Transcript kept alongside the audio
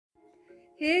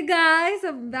Hey guys,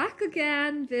 I'm back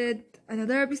again with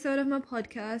another episode of my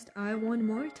podcast. I want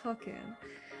more talking.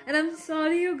 And I'm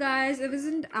sorry, you guys, I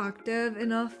wasn't active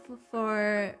enough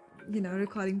for,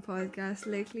 recording podcasts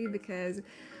lately because,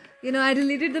 I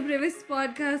deleted the previous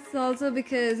podcasts also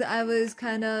because I was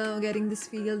kind of getting this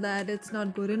feel that it's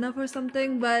not good enough or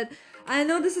something. But I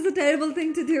know this is a terrible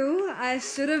thing to do. I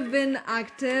should have been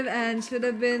active and should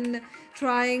have been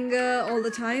trying all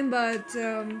the time, but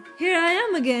here I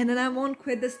am again, and I won't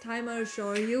quit this time, I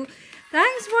assure you.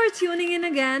 Thanks for tuning in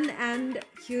again, and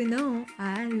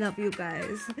I love you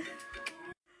guys.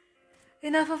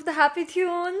 Enough of the happy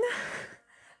tune.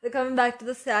 We're coming back to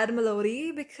the sad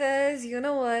melody because you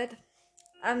know what?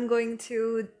 I'm going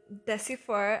to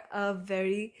decipher a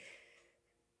very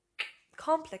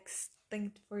complex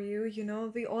thing for you.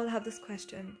 We all have this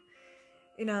question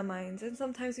in our minds, and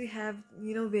sometimes we have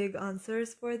vague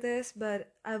answers for this,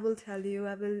 but I will tell you,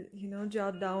 I will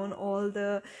jot down all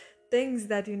the things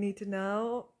that you need to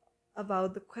know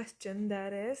about the question,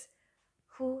 that is,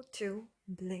 who to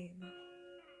blame.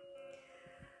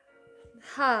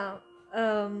 हाँ,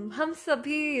 हम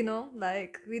सभी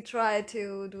like we try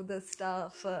to do this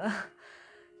stuff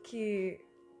कि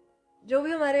जो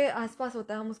भी हमारे आसपास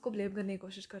होता है हम उसको ब्लेम करने की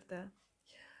कोशिश करते हैं.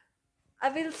 I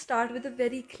will start with a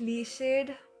very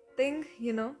cliched thing.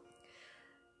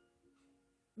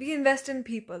 We invest in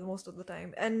people most of the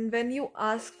time, and when you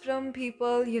ask from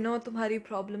people तुम्हारी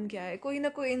प्रॉब्लम क्या है, कोई ना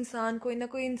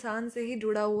कोई इंसान से ही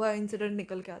जुड़ा हुआ इंसिडेंट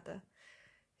निकल के आता है.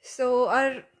 So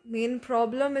our main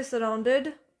problem is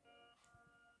surrounded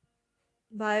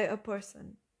by a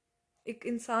person. एक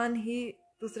इंसान ही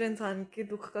दूसरे इंसान के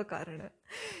दुख का कारण है.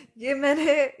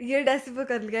 मैंने ये डेसिफर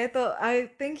कर लिया है, तो I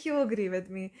think you agree with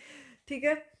me. ठीक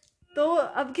है, तो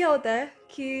अब क्या होता है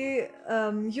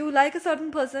कि you like a certain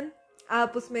person,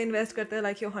 आप उसमें इन्वेस्ट करते हैं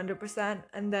लाइक यू 100%,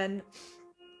 एंड देन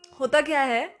होता क्या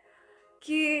है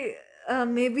कि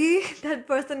may be that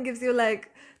person gives you like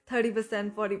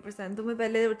 30% 40%. तुम्हें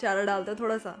पहले चारा डालता है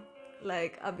थोड़ा सा,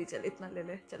 लाइक अभी चल इतना ले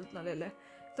ले, चल उतना ले ले.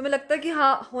 तुम्हें लगता है कि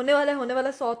हाँ होने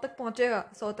वाला 100 तक पहुंचेगा,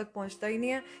 100 तक पहुंचता ही नहीं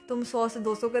है. तुम 100 से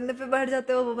 200 करने पे बैठ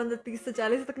जाते हो, वो बंदा 30 से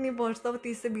 40 तक नहीं पहुंचता, वो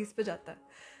 30 से 20 पे जाता है.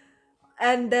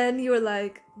 And then you are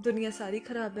like दुनिया सारी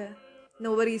खराब है.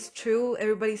 Nobody is true,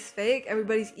 everybody's fake,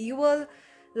 everybody's evil,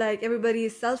 like everybody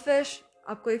is selfish.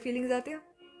 आपको ये feelings आती है?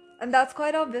 And that's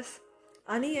quite obvious.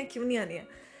 आनी है, क्यों नहीं आनी है?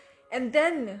 And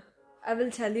then I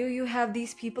will tell you, you have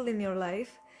these people in your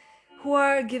life who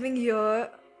are giving your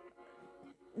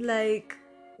like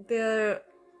their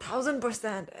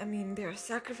 1000%. I mean, they're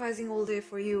sacrificing all day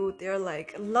for you. They're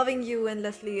like loving you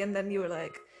endlessly, and then you're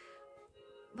like,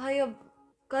 भाई अब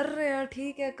कर रहे हैं,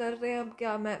 ठीक है कर रहे हैं, अब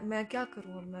क्या मैं क्या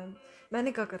करूँ, अब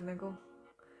मैंने क्या करने को,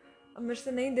 अब मेरे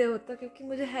से नहीं दे होता क्योंकि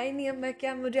मुझे है ही नहीं. अब मैं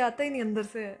क्या, मुझे आता ही नहीं अंदर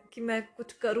से कि मैं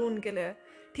कुछ करूँ उनके लिए.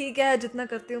 ठीक है, जितना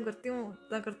करती हूँ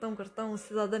उतना करता हूँ,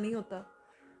 उससे ज़्यादा नहीं होता.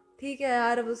 ठीक है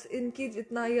यार, अब उस इनकी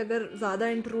जितना ही अगर ज़्यादा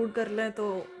इंट्रूड कर लें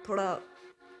तो थोड़ा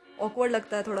ऑकवर्ड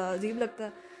लगता है, थोड़ा अजीब लगता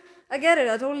है. I get it,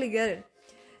 I totally get it.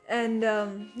 And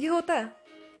ये होता है.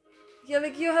 Yeah,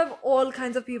 like you have all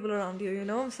kinds of people around you,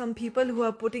 some people who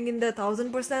are putting in their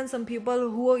 1000%, some people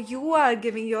who you are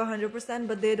giving your 100%,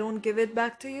 but they don't give it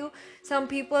back to you. Some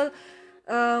people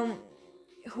um,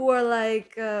 who are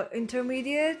like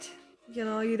intermediate,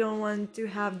 you don't want to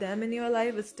have them in your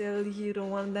life, but still you don't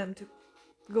want them to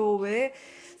go away.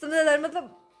 Something like that. मतलब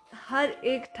हर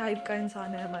एक type का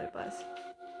इंसान है हमारे पास,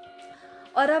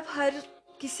 और आप हर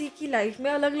किसी की लाइफ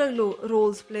में अलग अलग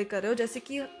रोल्स प्ले कर रहे हो, जैसे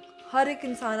कि हर एक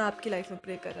इंसान आपकी लाइफ में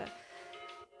प्ले कर रहा है.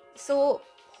 सो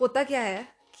होता क्या है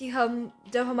कि हम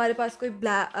जब हमारे पास कोई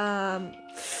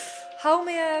how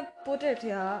may I put it,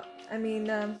 या आई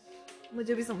मीन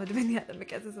मुझे भी समझ में नहीं आ रहा मैं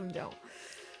कैसे समझाऊँ.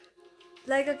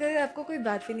 लाइक अगर आपको कोई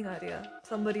बैड फीलिंग आ रही है,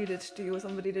 somebody did to you,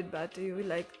 somebody did bad to you,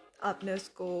 like आपने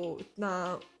उसको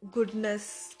इतना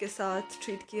गुडनेस के साथ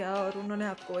ट्रीट किया और उन्होंने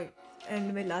आपको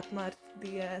एंड में लात मार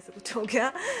दी है, ऐसा कुछ हो गया.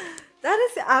 That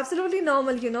is absolutely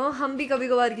normal. हम भी कभी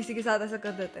कभार किसी के साथ ऐसा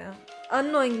कर देते हैं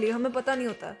अननोइंगली, हमें पता नहीं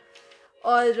होता.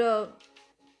 और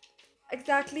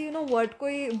एग्जैक्टली वर्ड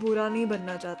कोई बुरा नहीं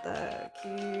बनना चाहता है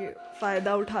कि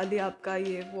फ़ायदा उठा लिया आपका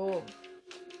ये वो.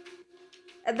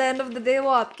 At the end of the day वो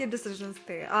आपके डिसीजंस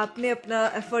थे, आपने अपना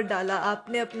एफर्ट डाला,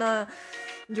 आपने अपना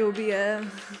जो भी है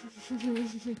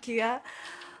किया.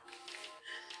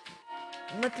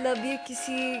 मतलब ये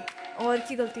किसी और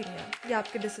की गलती नहीं है, ये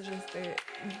आपके डिसीजंस थे.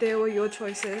 They were your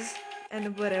choices, and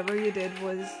whatever you did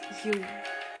was you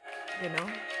know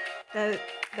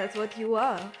that's what you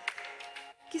are.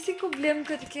 किसी को ब्लेम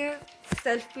करके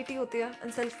सेल्फ पिटी होती है,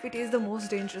 and self pity is the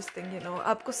most dangerous thing, you know.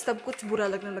 आपको सब कुछ बुरा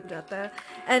लगने लग जाता है,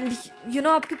 एंड यू नो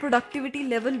आपकी प्रोडक्टिविटी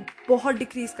लेवल बहुत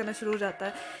डिक्रीज़ करना शुरू हो जाता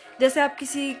है. जैसे आप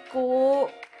किसी को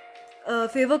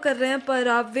फेवर कर रहे हैं, पर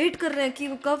आप वेट कर रहे हैं कि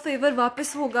कब फेवर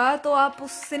वापस होगा, तो आप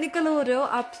उससे निकल हो रहे हो.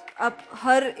 आप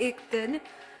हर एक दिन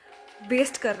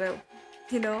वेस्ट कर रहे हो,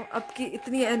 यू नो. आपकी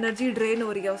इतनी एनर्जी ड्रेन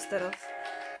हो रही है उस तरफ,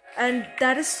 and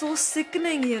that is so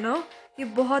sickening, you no. ये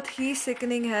बहुत ही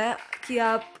सिकनिंग है कि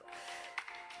आप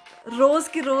रोज़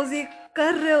की रोज़ ये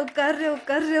कर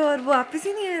रहे हो और वो वापस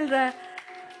ही नहीं मिल रहा है.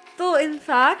 तो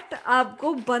इनफैक्ट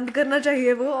आपको बंद करना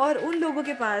चाहिए वो, और उन लोगों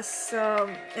के पास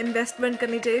इन्वेस्टमेंट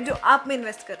करनी चाहिए जो आप में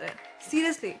इन्वेस्ट कर रहे हैं.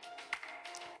 सीरियसली,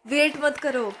 वेट मत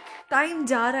करो. टाइम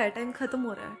जा रहा है, टाइम ख़त्म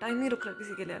हो रहा है, टाइम नहीं रुक रहा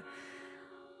किसी के लिए.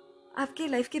 आपकी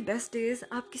लाइफ की बेस्ट डेज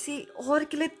आप किसी और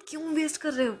के लिए क्यों वेस्ट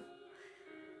कर रहे हो?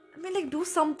 I mean like do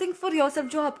something for your self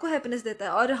जो आपको हैप्पीनेस देता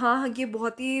है. और हाँ, ये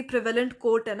बहुत ही प्रिवेलेंट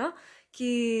कोट है ना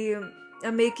कि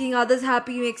making others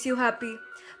happy makes you happy.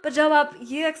 पर जब आप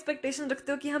ये एक्सपेक्टेशन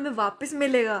रखते हो कि हमें वापस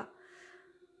मिलेगा,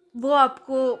 वो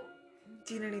आपको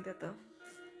जीने नहीं देता.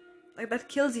 Like that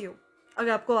kills you.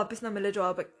 अगर आपको वापस ना मिले जो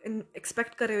आप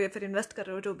एक्सपेक्ट कर रहे हो या फिर इन्वेस्ट कर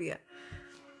रहे हो, जो भी है,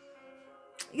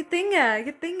 ये थिंग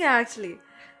है एक्चुअली.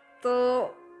 तो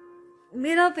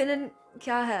मेरा ओपिनियन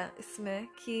क्या है इसमें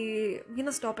कि you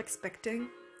know stop expecting.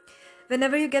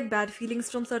 whenever you get bad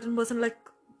feelings from certain person, like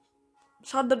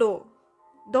shut the door,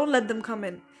 don't let them come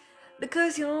in,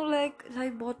 because you know like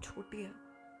life बहुत छोटी है.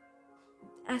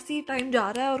 ऐसे ही टाइम जा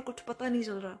रहा है और कुछ पता नहीं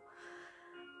चल रहा.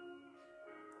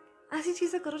 ऐसी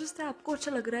चीज़ें करो जिससे आपको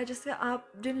अच्छा लग रहा है, जिससे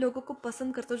आप जिन लोगों को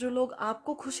पसंद करते हो, जो लोग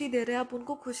आपको खुशी दे रहे हैं, आप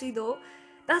उनको खुशी दो.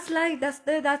 that's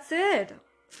it.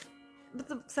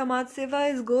 मतलब समाज सेवा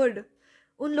इज गुड.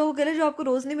 उन लोगों के लिए जो आपको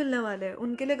रोज़ नहीं मिलने वाले हैं,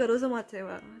 उनके लिए करो समाज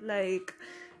सेवा. लाइक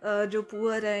जो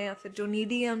पुअर है या फिर जो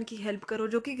नीडी है, उनकी हेल्प करो,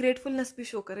 जो कि ग्रेटफुलनेस भी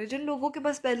शो करे. जिन लोगों के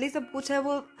पास पहले ही सब कुछ है,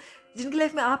 वो जिनकी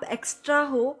लाइफ में आप एक्स्ट्रा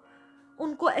हो,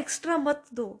 उनको एक्स्ट्रा मत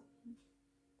दो.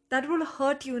 That will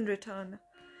hurt you in return.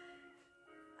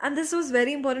 And this was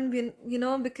very important, you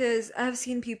know, because I have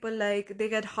seen people like they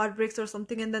get heartbreaks or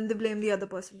something and then they blame the other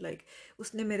person, like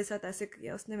उसने मेरे साथ ऐसे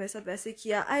किया, उसने मेरे साथ वैसे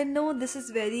किया. I know this is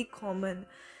very common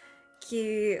कि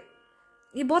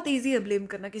ये बहुत easy है blame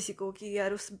करना किसी को कि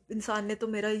यार उस इंसान ने तो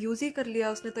मेरा यूज़ ही कर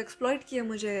लिया, उसने तो exploit किया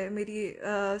मुझे, मेरी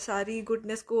सारी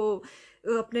goodness को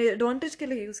अपने advantage के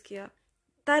लिए यूज़ किया.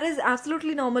 That is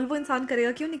absolutely normal. वो इंसान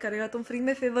करेगा, क्यों नहीं करेगा? तुम फ्री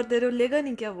में फेवर दे रहे हो, लेगा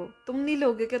नहीं क्या वो? तुम नहीं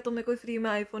लोगे क्या? तुम्हें कोई फ्री में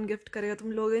आईफोन गिफ्ट करेगा,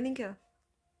 तुम लोगे नहीं क्या?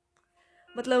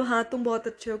 मतलब हाँ, तुम बहुत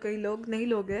अच्छे हो, कई लोग नहीं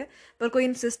लोगे, पर कोई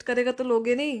इंसिस्ट करेगा तो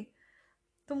लोगे नहीं.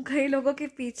 तुम कई लोगों के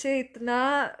पीछे इतना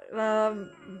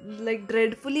लाइक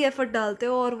ड्रेडफुली एफर्ट डालते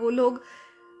हो और वो लोग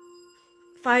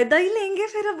फ़ायदा ही लेंगे.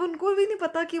 फिर अब उनको भी नहीं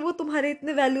पता कि वो तुम्हारे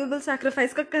इतने वैल्यूएबल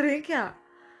सैक्रिफाइस का करें क्या.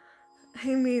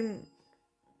 आई मीन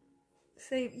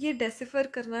सही, ये डेसिफर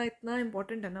करना इतना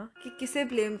इम्पोर्टेंट है ना कि किसे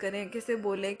ब्लेम करें, किसे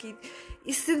बोलें कि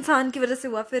इस इंसान की वजह से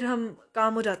हुआ. फिर हम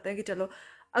काम हो जाते हैं कि चलो,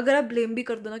 अगर आप ब्लेम भी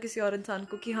कर दो ना किसी और इंसान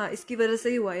को कि हाँ इसकी वजह से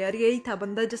ही हुआ, यार यही था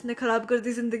बंदा जिसने ख़राब कर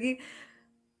दी ज़िंदगी,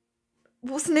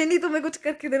 उसने नहीं तुम्हें कुछ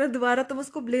करके देना. दोबारा तुम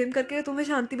उसको ब्लेम करके तुम्हें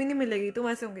शांति भी नहीं मिलेगी. तुम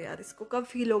ऐसे होंगे, यार इसको कब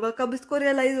फील होगा, कब इसको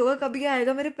रियलाइज़ होगा, कब ये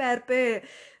आएगा मेरे पैर पे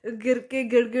गिर के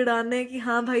गिड़गिड़ाने कि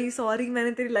हाँ भाई सॉरी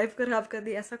मैंने तेरी लाइफ ख़राब कर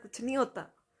दी. ऐसा कुछ नहीं होता,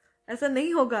 ऐसा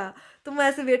नहीं होगा. तुम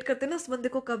ऐसे वेट करते ना उस बंदे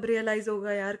को कब रियलाइज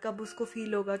होगा, यार कब उसको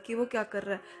फील होगा कि वो क्या कर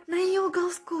रहा है. नहीं होगा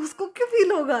उसको. उसको क्यों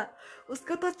फील होगा?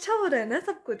 उसका तो अच्छा हो रहा है ना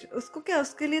सब कुछ. उसको क्या,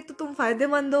 उसके लिए तो तुम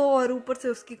फायदेमंद हो, और ऊपर से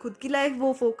उसकी खुद की लाइफ,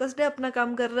 वो फोकस्ड है, अपना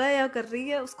काम कर रहा है या कर रही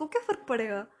है, उसको क्या फर्क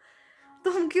पड़ेगा?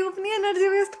 तुम क्यों अपनी एनर्जी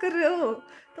वेस्ट कर रहे हो?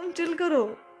 तुम चिल करो,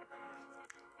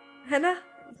 है ना.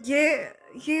 ये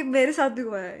ये मेरे साथ भी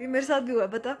हुआ है, ये मेरे साथ भी हुआ है.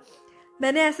 बता,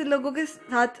 मैंने ऐसे लोगों के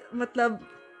साथ मतलब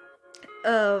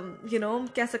you know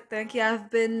कह सकते हैं कि I've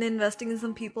been investing in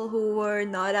some people who were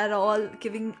not at all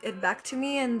giving it back to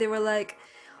me, and they were like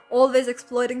always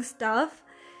exploiting stuff.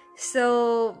 So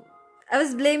I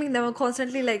was blaming them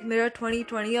constantly. Like मेरा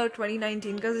 2020 और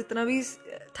 2019 का जितना भी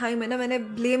time है ना, मैंने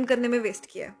blame करने में वेस्ट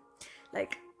किया.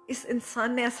 Like इस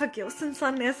इंसान ने ऐसा किया, उस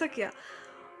इंसान ने ऐसा किया,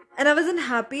 and I wasn't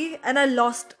happy, and I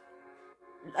lost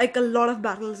like a lot of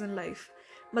battles in life.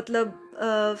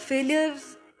 मतलब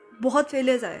फेलियर्स, बहुत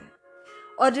फेलियर्स आए,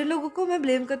 और जिन लोगों को मैं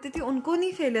ब्लेम करती थी उनको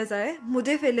नहीं फेलियर्स आए,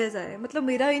 मुझे फेलियर्स आए. मतलब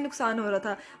मेरा ही नुकसान हो रहा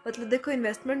था. मतलब देखो,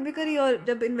 इन्वेस्टमेंट भी करी, और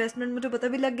जब इन्वेस्टमेंट मुझे पता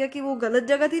भी लग गया कि वो गलत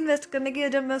जगह थी इन्वेस्ट करने की,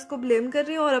 जब मैं उसको ब्लेम कर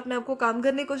रही हूँ और अपने आप को काम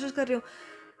करने की कोशिश कर रही हूँ,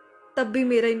 तब भी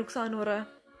मेरा ही नुकसान हो रहा है.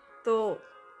 तो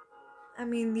आई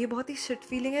मीन ये बहुत ही शिट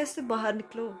फीलिंग है, इससे बाहर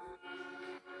निकलो.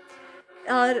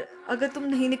 और अगर तुम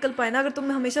नहीं निकल पाए ना, अगर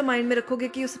तुम हमेशा माइंड में रखोगे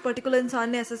कि उस पर्टिकुलर इंसान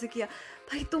ने ऐसा से किया,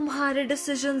 भाई तुम्हारे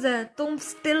डिसीजंस हैं, तुम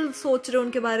स्टिल सोच रहे हो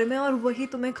उनके बारे में और वही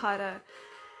तुम्हें खा रहा है।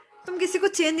 तुम किसी को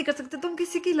चेंज नहीं कर सकते, तुम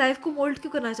किसी की लाइफ को मोल्ड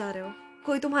क्यों करना चाह रहे हो?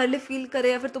 कोई तुम्हारे लिए फील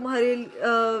करे या फिर तुम्हारे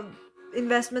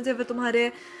इन्वेस्टमेंट या फिर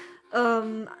तुम्हारे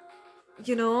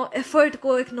एफर्ट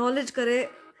को एक्नॉलेज करे,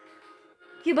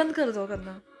 ये बंद कर दो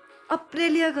करना। अपने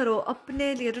लिए करो,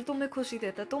 अपने लिए जो तुम्हें खुशी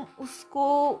देता है तुम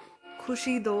उसको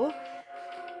खुशी दो।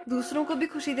 दूसरों को भी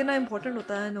खुशी देना इम्पोर्टेंट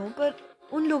होता है नो, पर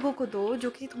उन लोगों को दो जो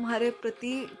कि तुम्हारे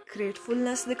प्रति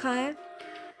ग्रेटफुलनेस दिखाएं,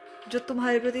 जो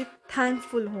तुम्हारे प्रति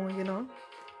थैंकफुल हों,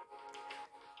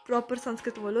 प्रॉपर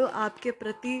संस्कृत बोलो, आपके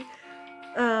प्रति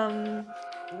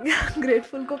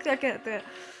ग्रेटफुल को क्या कहते हैं,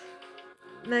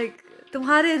 लाइक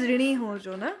तुम्हारे ऋणी हो,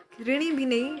 जो ना ऋणी भी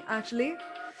नहीं एक्चुअली,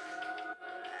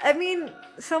 आई मीन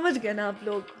समझ गए ना आप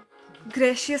लोग,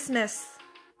 graciousness,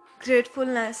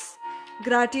 gratefulness,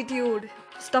 gratitude,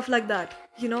 stuff like that,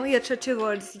 ये अच्छे अच्छे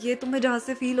वर्ड्स, ये तुम्हें जहाँ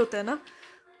से फील होता है ना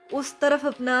उस तरफ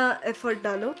अपना एफर्ट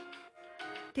डालो,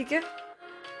 ठीक है?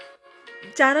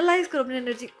 चैनलाइज करो अपनी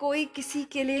एनर्जी, कोई किसी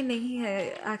के लिए नहीं है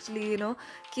एक्चुअली,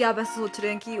 कि आप ऐसे सोच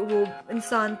रहे हैं कि वो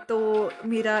इंसान तो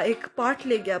मेरा एक पार्ट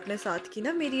ले गया अपने साथ की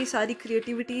ना, मेरी सारी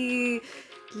क्रिएटिविटी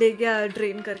ले गया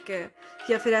ड्रेन करके,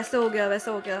 या फिर ऐसा हो गया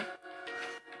वैसा हो गया।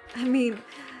 I mean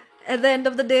at the end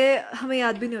of the day हमें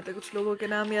याद भी नहीं होते कुछ लोगों के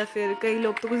नाम, या फिर कई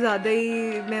लोग तो कुछ ज़्यादा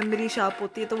ही मेमोरी शार्प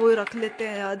होती है तो वो रख लेते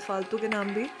हैं याद फालतू के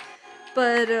नाम भी,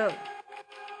 पर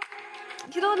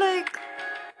लाइक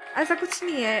ऐसा कुछ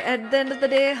नहीं है। Eight the end of the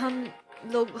day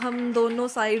हम दोनों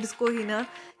साइड्स को ही ना,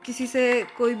 किसी से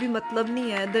कोई भी मतलब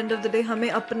नहीं है। Eight the end of the day हमें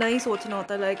अपना ही सोचना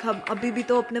होता है। लाइक हम अभी भी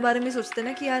तो अपने बारे में सोचते हैं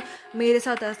ना कि यार मेरे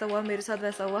साथ ऐसा हुआ, मेरे साथ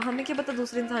वैसा हुआ। हमें क्या पता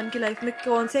दूसरे इंसान की लाइफ में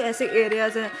कौन से ऐसे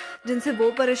एरियाज हैं जिनसे वो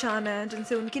परेशान है,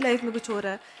 जिनसे उनकी लाइफ में कुछ हो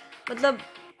रहा है। मतलब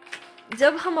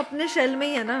जब हम अपने शेल में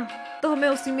ही है ना तो हमें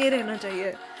उसी में ही रहना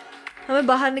चाहिए। हमें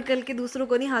बाहर निकल के दूसरों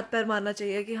को नहीं हाथ पैर मारना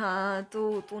चाहिए कि हाँ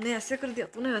तो तूने ऐसे कर दिया,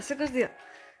 तूने वैसे कर दिया।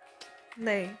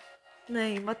 नहीं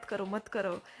नहीं, मत करो मत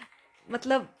करो।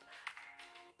 मतलब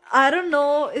I don't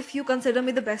know if you consider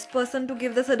me the best person to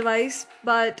give this advice,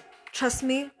 but trust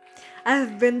me, I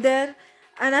have been there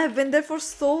and I have been there for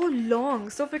so long,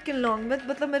 so freaking long.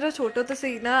 मतलब मेरा छोटा तो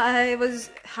सही ना, I was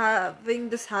having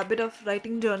this habit of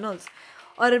writing journals,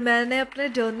 और मैंने अपने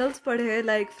journals पढ़े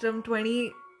like from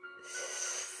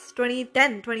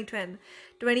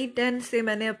 2010 से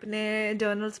मैंने अपने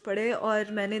journals पढ़े,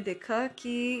 और मैंने देखा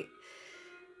कि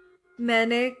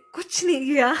मैंने कुछ नहीं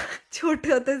किया छोटे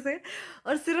होते से,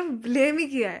 और सिर्फ ब्लेम ही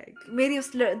किया है। मेरी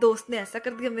उस दोस्त ने ऐसा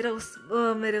कर दिया, मेरे उस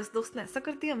दोस्त ने ऐसा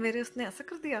कर दिया, मेरे उसने ऐसा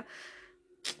कर दिया।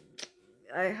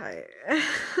 आय हाय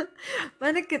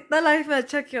मैंने कितना लाइफ में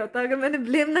अच्छा किया होता अगर मैंने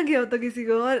ब्लेम ना किया होता किसी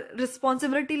को, और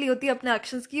रिस्पॉन्सिबिलिटी ली होती अपने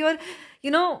एक्शंस की, और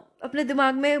अपने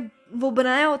दिमाग में वो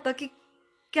बनाया होता कि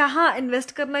कहाँ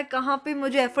इन्वेस्ट करना है, कहाँ पे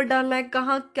मुझे एफर्ट डालना है,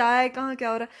 कहाँ क्या है, कहाँ क्या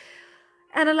हो रहा है,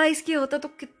 एनालाइज किया होता तो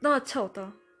कितना अच्छा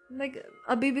होता। लाइक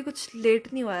अभी भी कुछ लेट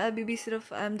नहीं हुआ है, अभी भी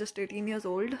सिर्फ I am just 18 years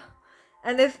old,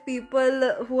 and if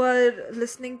people who are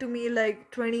listening to me like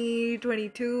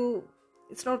 2022,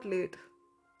 it's not late.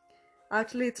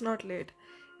 Actually, it's not late.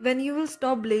 When you will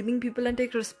stop blaming people and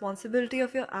take responsibility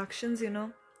of your actions, you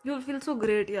will feel so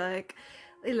great. Yeah,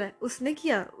 like उसने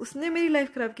किया, उसने मेरी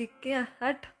life खराब की क्या,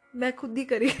 हट मैं खुद ही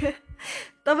करी है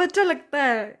तब अच्छा लगता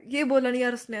है। ये बोला नहीं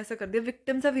यार उसने ऐसा कर दिया,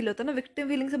 विक्टिम सा फील होता है ना, विक्टिम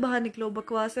फीलिंग से बाहर निकलो,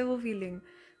 बकवास है वो फीलिंग,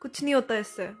 कुछ नहीं होता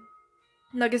इससे।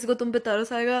 ना किसी को तुम पे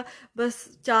तरस आएगा,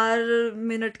 बस 4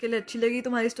 मिनट के लिए अच्छी लगी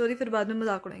तुम्हारी स्टोरी, फिर बाद में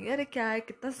मजाक उड़ाएंगे, अरे क्या है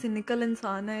कितना सिनिकल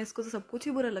इंसान है, इसको तो सब कुछ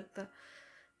ही बुरा लगता है।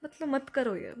 मतलब मत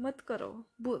करो ये, मत करो।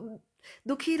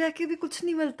 दुखी रह के भी कुछ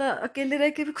नहीं मिलता, अकेले रह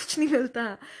के भी कुछ नहीं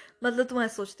मिलता। मतलब तुम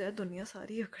ऐसे सोचते हैं दुनिया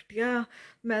सारी है घटिया,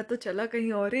 मैं तो चला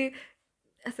कहीं और ही,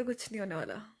 ऐसा कुछ नहीं होने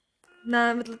वाला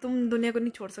ना। मतलब तुम दुनिया को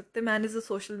नहीं छोड़ सकते। Man is a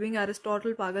social being.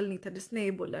 Aristotle पागल नहीं था जिसने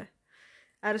ये बोला है।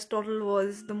 Aristotle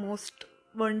was the most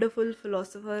wonderful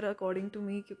philosopher according to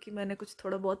me, क्योंकि मैंने कुछ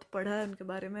थोड़ा बहुत पढ़ा है उनके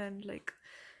बारे में, एंड लाइक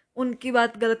उनकी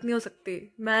बात गलत नहीं हो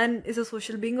सकती। Man is a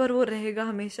social being, और वो रहेगा,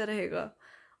 हमेशा रहेगा,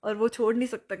 और वो छोड़ नहीं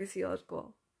सकता किसी और को।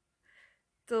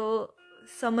 तो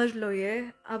समझ लो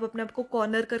ये, आप अपने आप को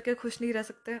कॉर्नर करके खुश नहीं रह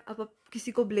सकते। आप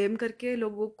किसी को ब्लेम करके,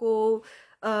 लोगों को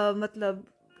मतलब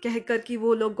कह कर कि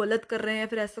वो लोग गलत कर रहे हैं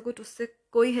फिर ऐसा कुछ, उससे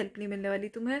कोई हेल्प नहीं मिलने वाली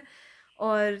तुम्हें,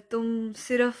 और तुम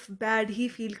सिर्फ बैड ही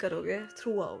फील करोगे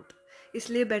थ्रू आउट।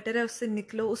 इसलिए बेटर है उससे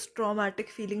निकलो, उस ट्रॉमेटिक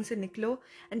फीलिंग से निकलो,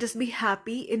 and just be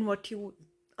happy in what you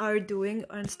are doing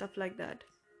and stuff like that.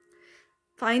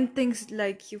 Find things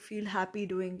like you feel happy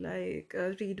doing, like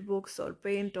read books or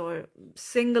paint or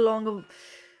sing along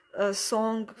a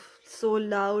song so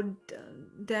loud,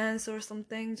 dance or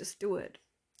something. Just do it.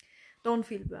 Don't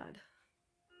feel bad.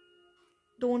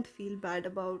 don't feel bad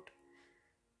about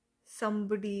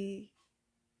somebody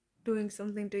doing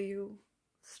something to you.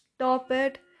 Stop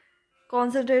it.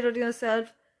 Concentrate on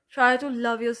yourself. Try to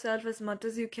love yourself as much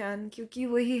as you can, क्योंकि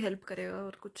वही help करेगा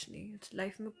और कुछ नहीं.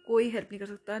 Life में कोई help नहीं कर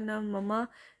सकता, ना मम्मा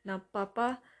ना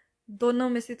पापा. दोनों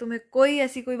में से तुम्हें कोई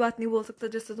ऐसी कोई बात नहीं बोल सकता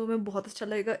जिससे तुम्हें बहुत अच्छा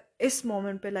लगेगा इस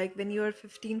मोमेंट पे. Like when you are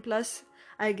 15+,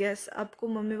 I guess आपको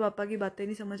मम्मी पापा की बातें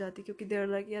नहीं समझ आती, क्योंकि देर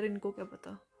लाइक यार इनको क्या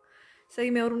पता. सही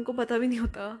में, और उनको पता भी नहीं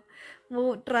होता.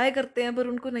 वो ट्राई करते हैं पर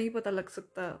उनको नहीं पता लग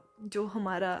सकता. जो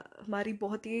हमारी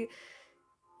बहुत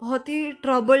ही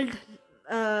ट्रबल्ड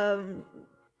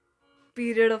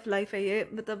पीरियड ऑफ लाइफ है ये.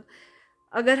 मतलब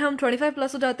अगर हम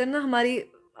 25+ हो जाते हैं ना, हमारी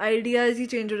आइडियाज़ ही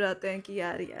चेंज हो जाते हैं कि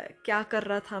यार क्या कर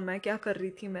रहा था मैं, क्या कर रही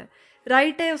थी मैं.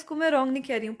 राइट है, उसको मैं रॉन्ग नहीं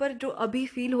कह रही हूँ, पर जो अभी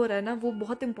फील हो रहा है ना वो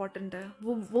बहुत इंपॉर्टेंट है.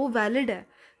 वो वैलिड है.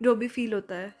 जो अभी फील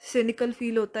होता है, सिनिकल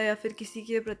फील होता है या फिर किसी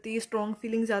के प्रति स्ट्रॉन्ग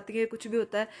फीलिंग्स आती है, कुछ भी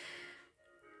होता है,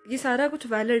 ये सारा कुछ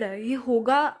वैलिड है. ये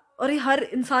होगा, और ये हर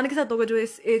इंसान के साथ होगा जो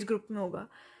इस एज ग्रुप में होगा.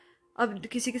 अब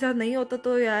किसी के साथ नहीं होता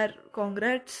तो यार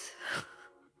कॉन्ग्रेट्स,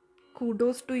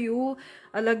 कूडोज टू यू.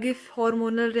 अलग ही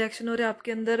हार्मोनल रिएक्शन हो रहा है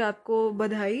आपके अंदर, आपको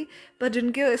बधाई. पर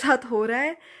जिनके साथ हो रहा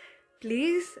है,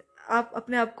 प्लीज़ आप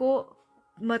अपने आप को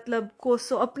मतलब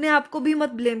कोसो. अपने आप को भी मत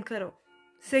ब्लेम करो.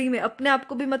 सही में अपने आप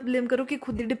को भी मत ब्लेम करो कि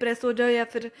खुद ही डिप्रेस हो जाओ या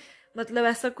फिर मतलब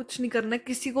ऐसा कुछ नहीं करना है.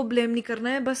 किसी को ब्लेम नहीं करना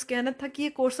है. बस कहना था कि ये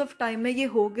कोर्स ऑफ टाइम है, ये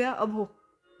हो गया, अब हो,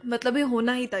 मतलब ये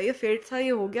होना ही था, ये फेट था, ये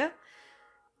हो गया.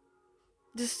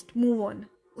 Just move on.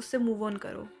 उससे मूव ऑन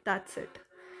करो. That's it.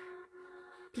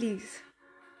 Please.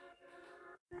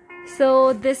 So,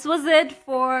 this was it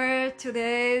for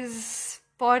today's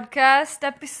podcast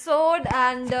episode,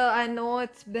 and I know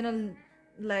it's been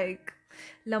like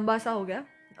lamba sa ho gaya.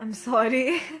 I'm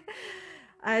sorry.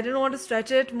 I didn't want to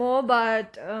stretch it more,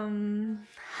 but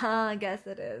I guess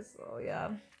it is. So, yeah.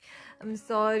 I'm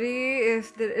sorry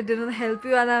if it didn't help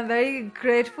you, and I'm very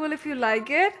grateful if you like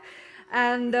it.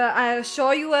 And I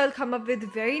assure you I'll come up with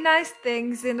very nice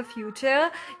things in the future.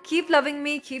 Keep loving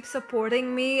me, keep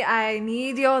supporting me. I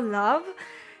need your love.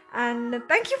 And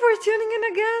thank you for tuning in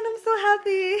again. I'm so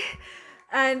happy.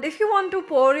 And if you want to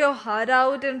pour your heart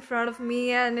out in front of me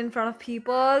and in front of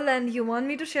people, and you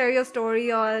want me to share your story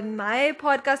on my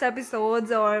podcast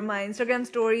episodes or my Instagram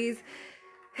stories,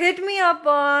 hit me up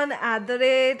on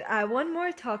 @I want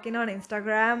more talking on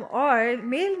Instagram, or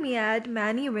mail me at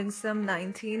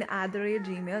mannywinsome19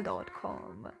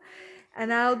 @gmail.com.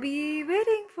 And I'll be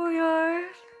waiting for your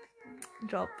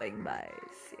dropping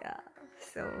bys. Yeah.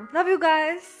 So, love you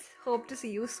guys. Hope to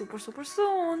see you super, super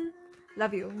soon.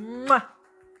 Love you. Mwah.